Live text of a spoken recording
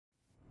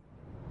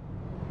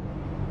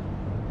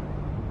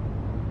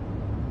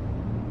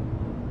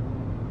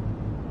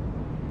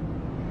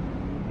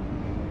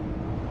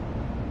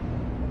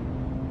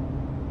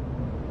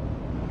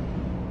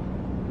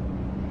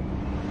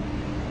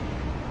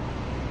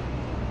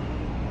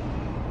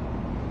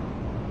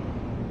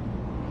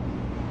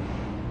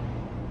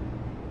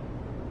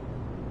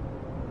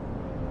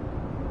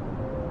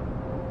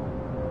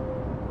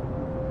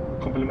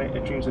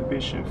Complemented dreams,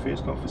 ambition,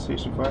 fears,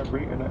 conversation,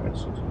 vibrating that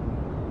essence.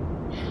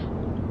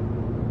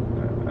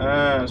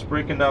 It's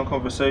breaking down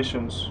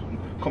conversations.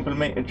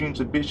 Complemented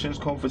dreams, ambitions,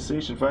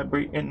 conversations,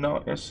 vibrating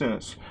our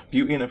essence.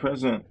 Beauty in the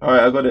present.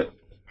 Alright, I got it.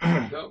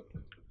 Go.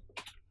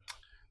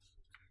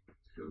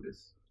 Feel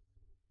this.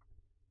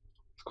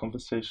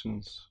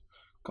 Conversations.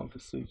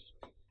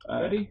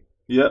 Ready?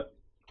 Yep.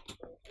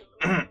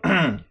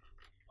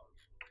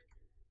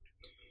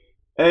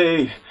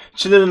 Hey,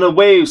 chilling in the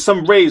waves,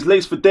 some rays,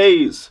 lace for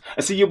days.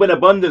 I see you in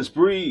abundance,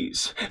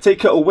 breeze.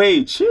 Take it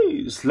away,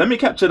 cheese. Let me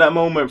capture that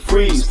moment,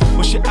 freeze.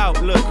 Push it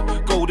out,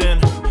 look, golden.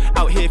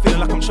 Out here feeling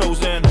like I'm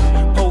chosen.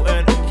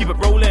 Potent, keep it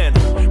rolling.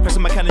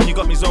 Pressing my cannon, you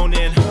got me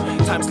zoning.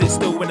 Time sit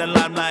still in the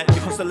limelight. The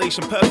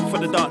constellation perfect for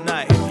the dark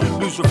night.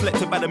 Blues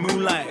reflected by the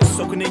moonlight.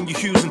 Soaking in your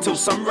hues until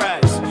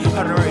sunrise.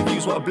 Panoramic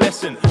views, what a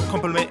blessing.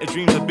 Complemented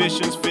dreams,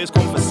 ambitions, fierce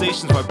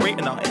conversations,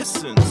 vibrating our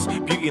essence.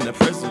 Beauty in the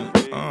present.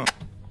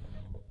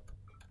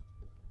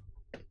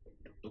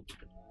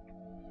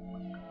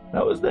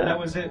 That was there. That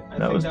was it. I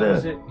that think was that there.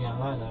 was it. Yeah, I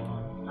like that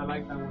one. I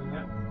like that one,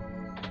 yeah.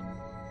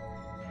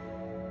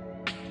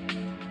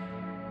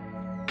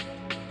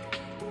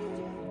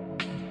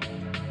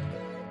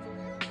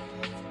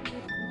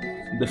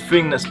 The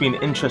thing that's been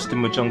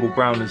interesting with Jungle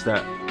Brown is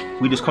that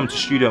we just come to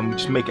studio and we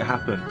just make it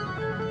happen.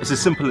 It's as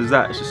simple as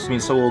that. It's just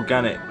been so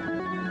organic.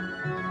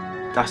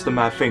 That's the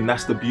mad thing.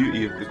 That's the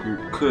beauty of the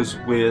group, because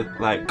we're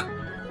like,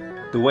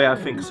 the way I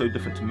think is so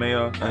different to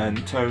Maya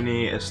and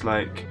Tony. It's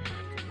like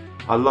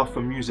our love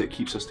for music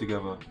keeps us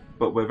together,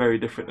 but we're very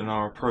different in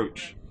our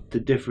approach. The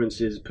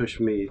differences push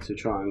me to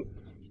try and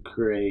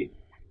create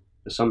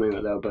something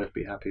that they'll both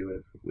be happy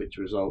with, which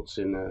results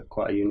in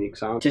quite a unique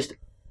sound. Just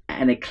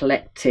an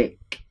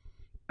eclectic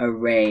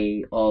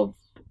array of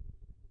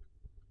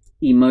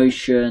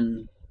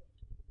emotion,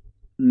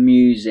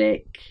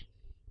 music,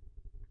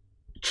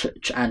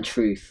 and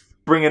truth.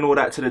 Bringing all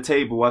that to the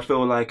table, I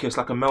feel like it's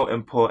like a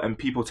melting pot and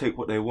people take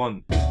what they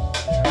want.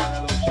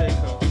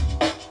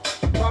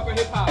 Proper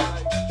hip hop,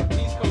 like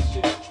East Coast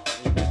shit.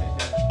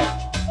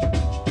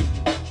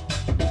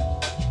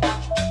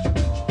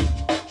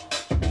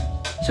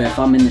 So if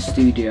I'm in the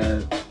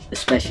studio,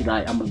 especially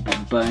like I'm with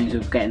Bones, we're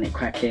getting it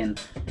cracking,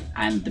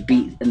 and the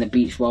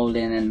beats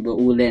rolling, and we're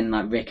all in,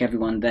 like Rick,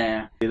 everyone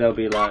there. They'll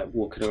be like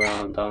walking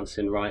around,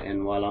 dancing,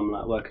 writing, while I'm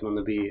like working on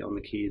the beat, on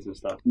the keys and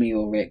stuff. Me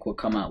or Rick will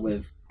come out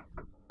with,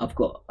 I've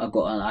got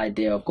an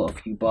idea, I've got a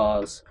few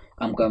bars,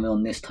 I'm going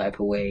on this type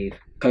of wave.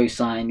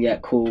 Cosign, yeah,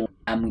 cool,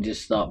 and we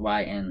just start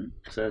writing.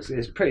 So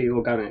it's pretty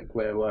organic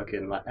way of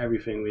working. Like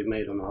everything we've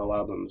made on the whole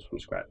album is from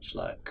scratch,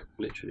 like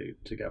literally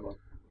together.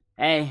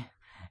 Hey,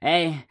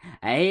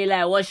 he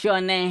like, what's your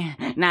name?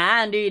 Nah,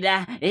 I don't do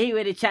that. He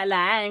with the chat like,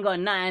 I ain't got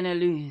nothing to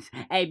lose.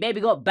 Hey,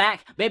 baby got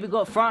back, baby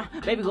got front,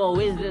 baby got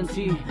wisdom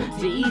too.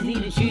 Too easy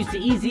to choose, too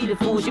easy to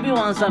fool. She be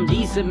wanting some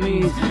decent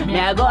moves.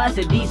 Yeah, I got us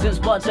a decent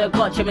spot to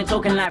catch him and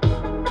talking like.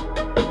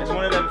 It's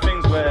one of them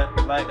things where,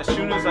 like, as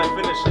soon as I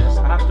finish this,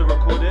 I have to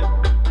record it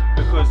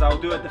because I'll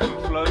do a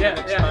different flow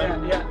next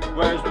time.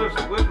 Whereas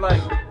with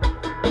like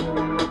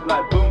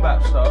boom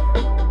bap stuff,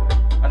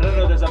 I don't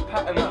know, there's a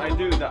pattern that I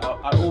do that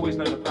I always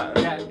know the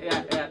pattern.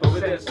 Yeah. But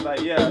with this,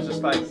 like, yeah, it's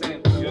just like,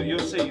 you'll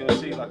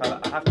see, like,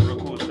 I have to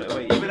record straight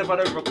away. Even if I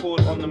don't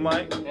record on the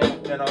mic,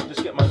 then I'll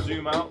just get my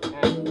zoom out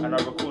and I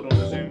record on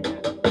the zoom.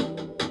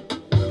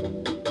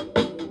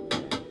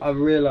 I've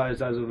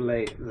realised as of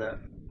late that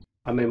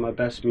I make my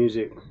best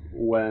music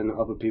when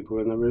other people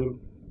are in the room,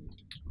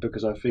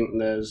 because I think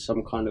there's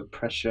some kind of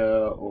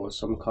pressure or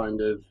some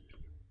kind of,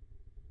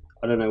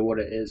 I don't know what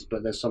it is,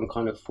 but there's some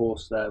kind of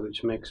force there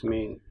which makes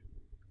me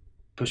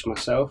push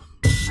myself.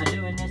 I'm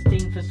doing this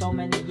thing for so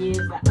many years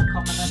that I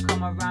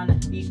come around,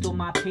 at least all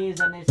my peers,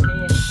 and it's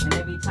here. And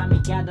every time we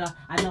gather,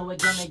 I know we're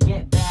gonna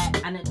get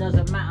back, and it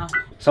doesn't matter.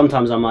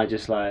 Sometimes I might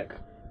just like,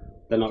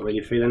 they're not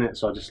really feeling it,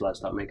 so I just like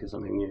start making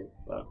something new.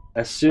 But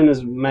as soon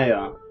as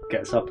Maya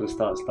gets up and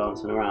starts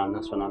dancing around,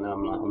 that's when I know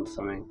I'm like onto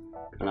something,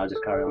 and I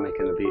just carry on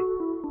making the beat.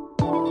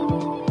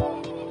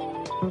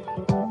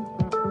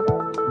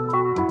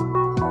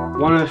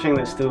 One of the things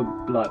that still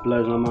like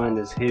blows my mind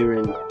is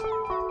hearing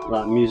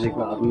like music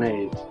that I've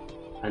made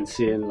and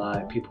seeing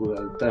like people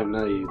that don't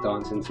know you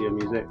dancing to your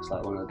music. It's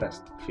like one of the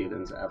best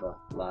feelings ever,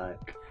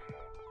 like,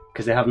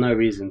 because they have no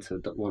reason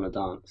to want to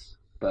dance,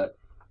 but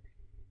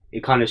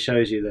it kind of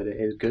shows you that it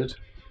is good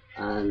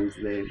and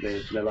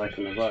they're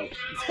liking the vibes.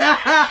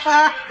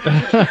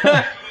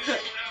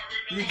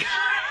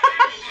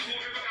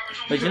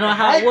 But you know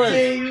how it was?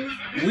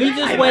 We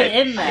just went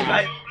in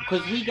there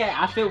because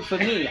I feel for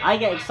me, I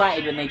get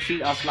excited when they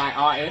treat us like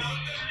artists.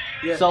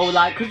 Yeah. So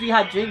like, cause we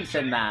had drinks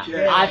and that,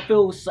 I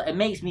feel it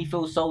makes me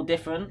feel so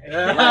different.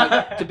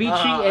 Like to be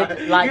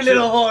treated like you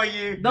little whore,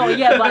 you. No,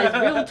 yeah, but it's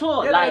real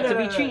talk. Like to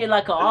be treated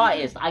like an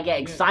artist, I get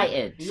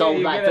excited. So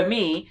like for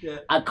me,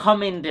 I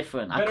come in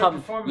different. I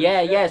come,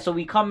 So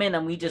we come in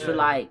and we just were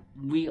like,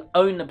 we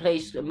own the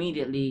place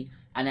immediately.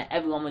 and then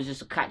everyone was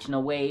just catching a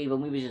wave,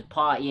 and we were just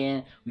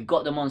partying. We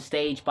got them on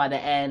stage by the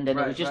end, and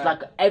it was just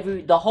like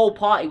the whole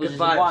party was just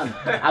one,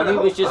 and we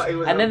was just,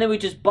 and then they were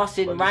just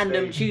busting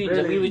random tunes,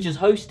 and we were just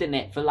hosting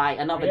it for like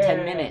another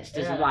 10 minutes,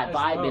 just like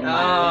vibing.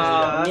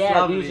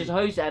 We was just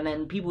hosting, and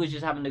then people was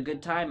just having a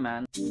good time,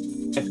 man.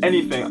 If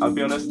anything, I'll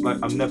be honest, like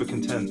I'm never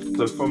content.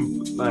 So from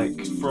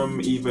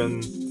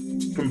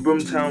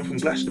Boomtown, from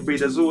Glastonbury,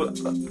 there's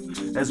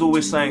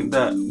always something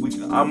that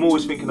I'm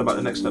always thinking about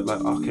the next step.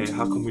 Like, okay,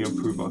 how can we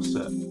improve our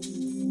set?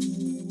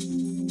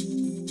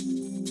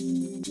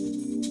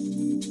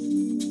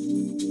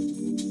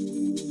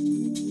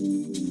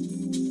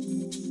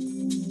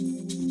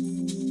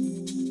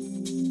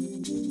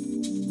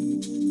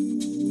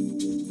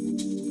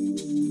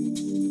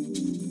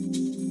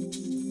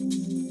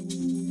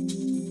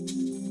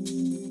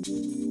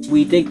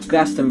 We did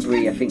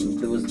Glastonbury, I think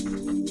there was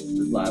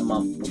like a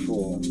month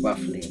before,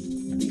 roughly.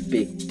 These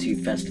big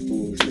 2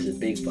 festivals, this is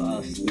big for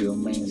us. We were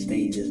on main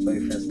stages,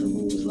 both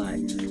festivals, like,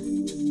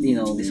 you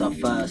know, this is our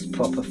first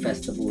proper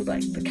festivals,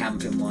 like the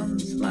camping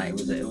ones, like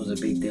it was a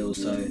big deal.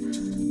 So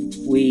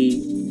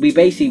we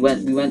basically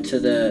went to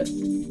the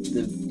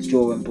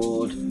drawing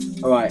board.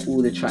 Alright,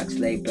 all the tracks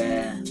laid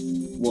bare.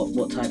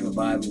 What type of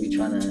vibe are we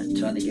trying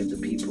to give the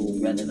people?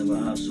 Renting a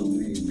rehearsal room.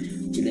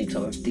 We linked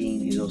up with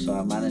Dean, who's also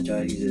our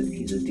manager, he's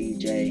a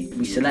DJ.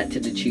 We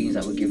selected the tunes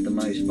that would give the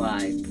most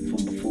vibe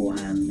from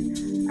beforehand,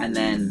 and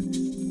then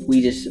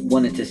we just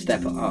wanted to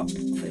step it up,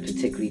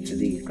 particularly for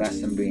these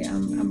Glastonbury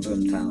and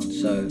Boomtown.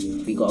 So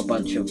we got a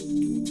bunch of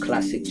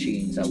classic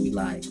tunes that we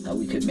like, that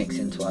we could mix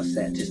into our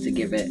set, just to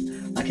give it,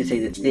 like I say,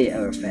 the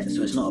theatre effect.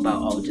 So it's not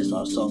about, just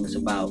our song, it's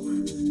about,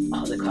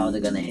 the crowd are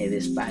gonna hear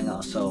this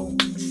banger, so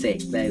sick,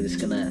 they're just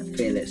gonna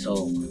feel it.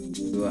 So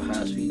we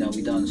rehearse,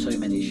 we've done so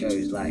many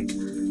shows, like,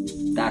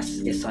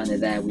 it's kind of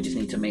there. We just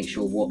need to make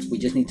sure we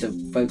just need to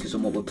focus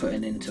on what we're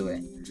putting into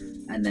it,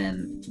 and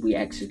then we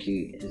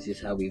execute. This is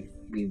how we've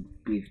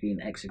been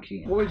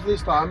executing. What we do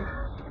this time,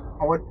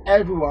 I want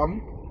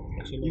everyone,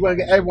 you want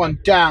to get everyone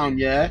down,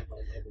 yeah?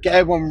 Get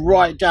everyone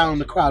right down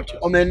the crowd,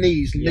 on their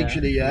knees,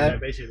 literally, yeah?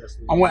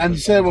 I want, and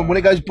so when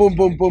it goes boom,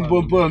 boom, boom,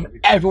 boom, boom,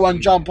 everyone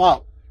jump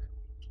up.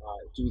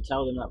 Do we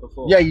tell them that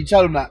before? Yeah, you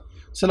tell them that.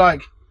 So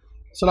like,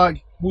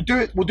 we'll do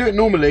it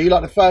normally,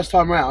 like the first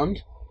time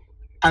round,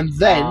 and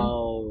then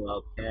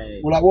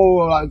we're like,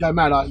 whoa, like, go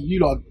mad, like, you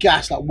lot are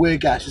gas, like, we're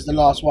gas, it's the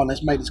last one,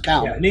 let's make this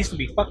count. Yeah, it needs to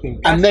be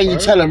fucking gas, and then bro. You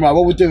tell them, right,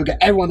 what we'll do, we'll get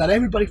everyone down,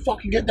 everybody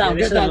fucking get down,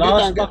 get down.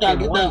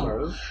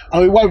 Bro.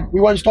 And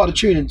we won't start the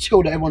tune until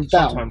everyone's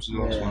down. Sometimes the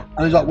last one.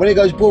 And it's like, when it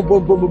goes boom,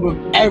 boom, boom, boom,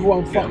 boom,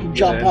 everyone fucking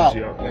jump up.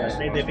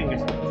 Save their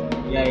fingers.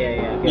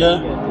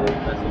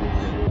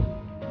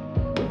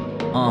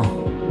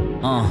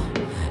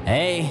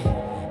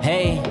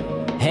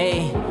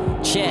 Hey,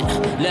 shit.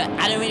 Look,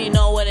 I don't really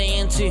know what they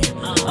into.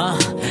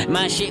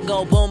 My shit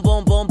go boom,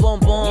 boom, boom, boom,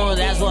 boom.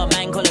 That's what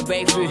man call a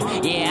breakthrough.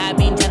 Yeah, I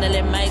been trying to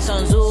let my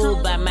son zoo,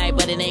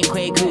 but it ain't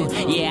Quaku.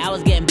 Yeah, I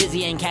was getting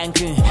busy in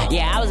Cancun.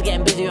 Yeah, I was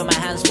getting busy with my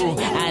hands full.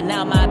 And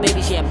now my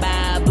baby shit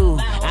babu.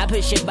 I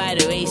put shit by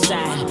the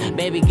wayside.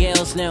 Baby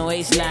girl, slim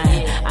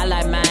waistline. I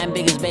like mine,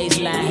 biggest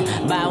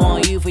baseline. But I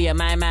want you for your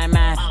mind.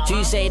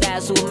 You say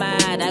that's who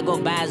mad. I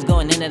got bags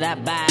going into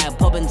that bag.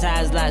 Popping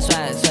ties like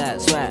swag.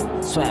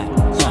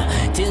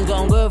 Tins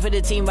gon' go for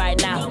the team right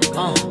now.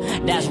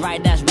 That's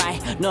right.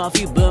 Know a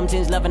few boom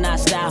tins loving our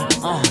style.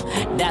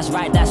 That's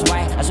right.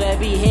 I swear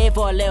be here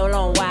for a little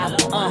long while.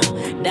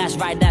 That's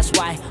right, that's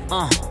why.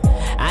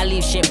 I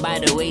leave shit by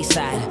the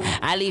wayside.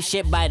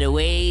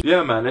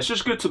 Yeah, man, it's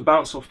just good to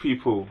bounce off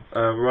people.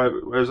 Right,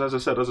 whereas as I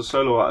said, as a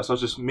solo artist, I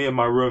was just me in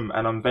my room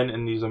and I'm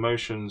venting these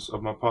emotions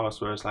of my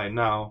past. Where it's like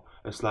now,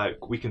 it's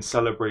like we can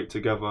celebrate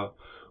together,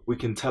 we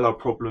can tell our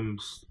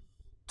problems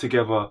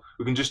together,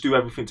 we can just do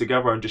everything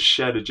together and just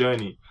share the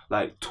journey,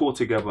 like tour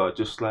together,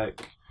 just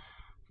like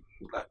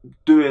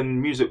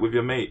doing music with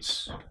your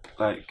mates.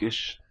 Like,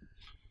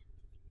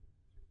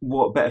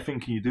 what better thing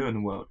can you do in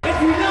the world?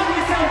 If you know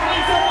yourself,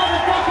 make some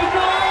motherfucking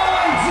noise!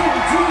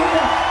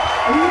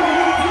 Are you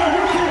ready to do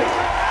it?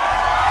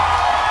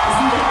 Let's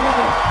do it,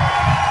 brother.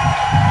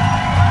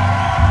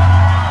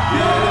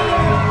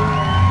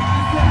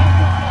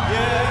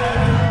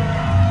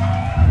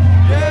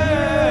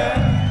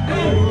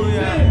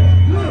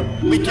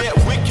 We get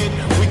wicked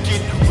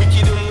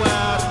and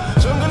wild.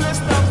 So I'm gonna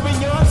stop in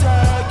your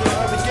time,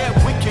 yeah.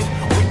 We get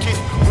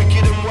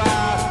wicked and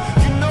wild.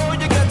 You know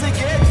you got to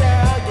get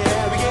down,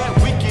 yeah. We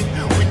get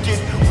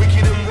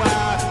wicked and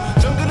wild.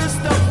 So I'm gonna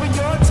stop in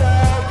your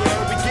time,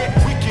 yeah. We get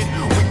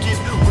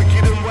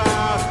wicked and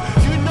wild.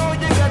 You know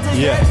you got to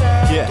get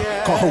down, yeah.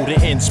 Can't hold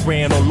it in,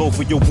 spraying all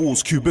over your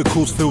walls.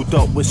 Cubicles filled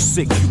up with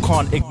sick, you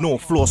can't ignore.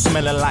 Floor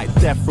smelling like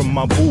death from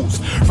my balls.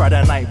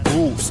 Friday night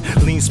brews,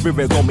 lean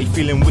spirit got me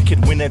feeling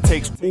wicked when it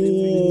takes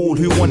all.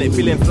 Who want it?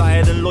 Feeling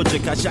flyer than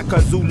logic. I Shaka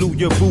Zulu,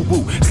 your boo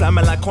boo.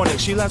 Slamming like Conic,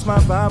 she likes my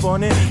vibe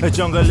on it. A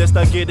junglist,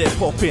 I get it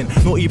popping.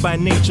 Naughty by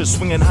nature,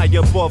 swinging high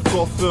above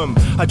Gotham.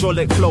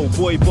 Hydraulic flow,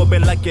 boy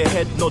bobbing like your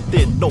head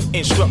nodded. No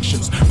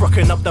instructions,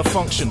 rocking up the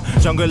function.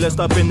 Junglist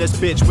up in this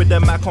bitch with the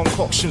Mac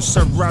concoction.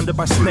 Surrounded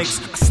by snakes,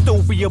 I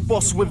still be a boss.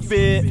 lost with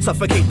it.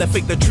 Suffocate the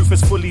fake, the truth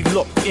is fully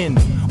locked in.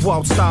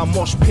 Wild style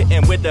mosh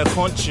pitting with their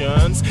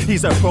conscience.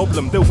 He's a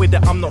problem, the way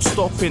that I'm not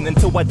stopping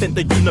until I dent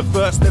the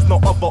universe, there's no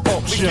other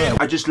option.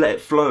 I just let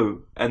it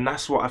flow, and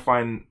that's what I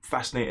find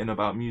fascinating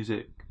about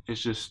music.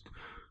 It's just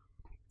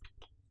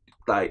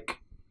like,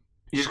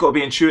 you just gotta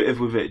be intuitive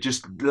with it.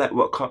 Just let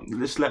what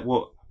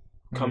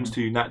comes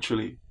to you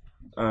naturally.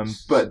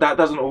 But that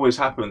doesn't always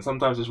happen.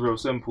 Sometimes it's real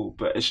simple,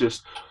 but it's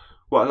just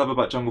what I love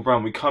about Jungle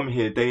Brown. We come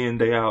here day in,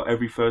 day out,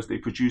 every Thursday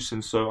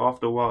producing, so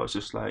after a while it's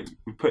just like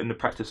we put in the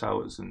practice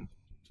hours and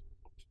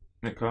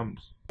it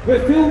comes.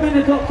 We're filming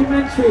a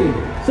documentary,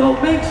 so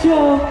make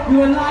sure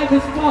you're alive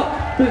as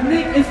fuck, because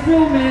Nick is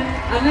filming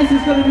and this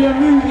is going to be a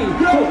movie.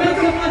 So make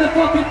some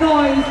motherfucking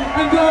noise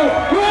and go,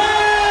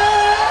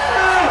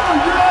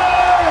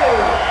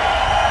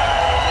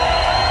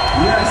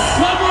 yes!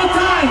 One more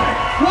time!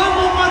 One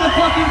more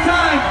motherfucking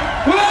time!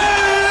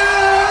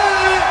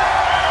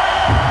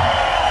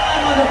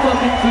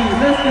 Motherfucking cheese,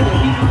 let's get it.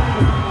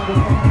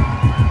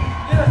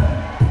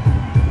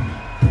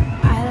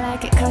 I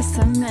like it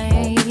custom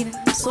made.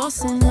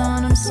 Sourcing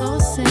on, I'm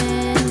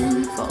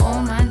sourcing for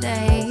all my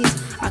days.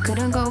 I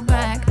couldn't go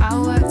back, I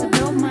worked to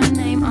build my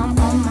name. I'm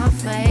on my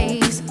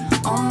face,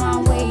 on my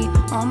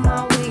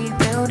weed,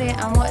 build it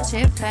and watch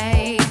it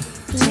pay.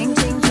 Ching,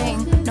 ching,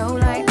 ching, no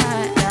like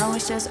that, now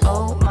it's just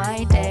oh.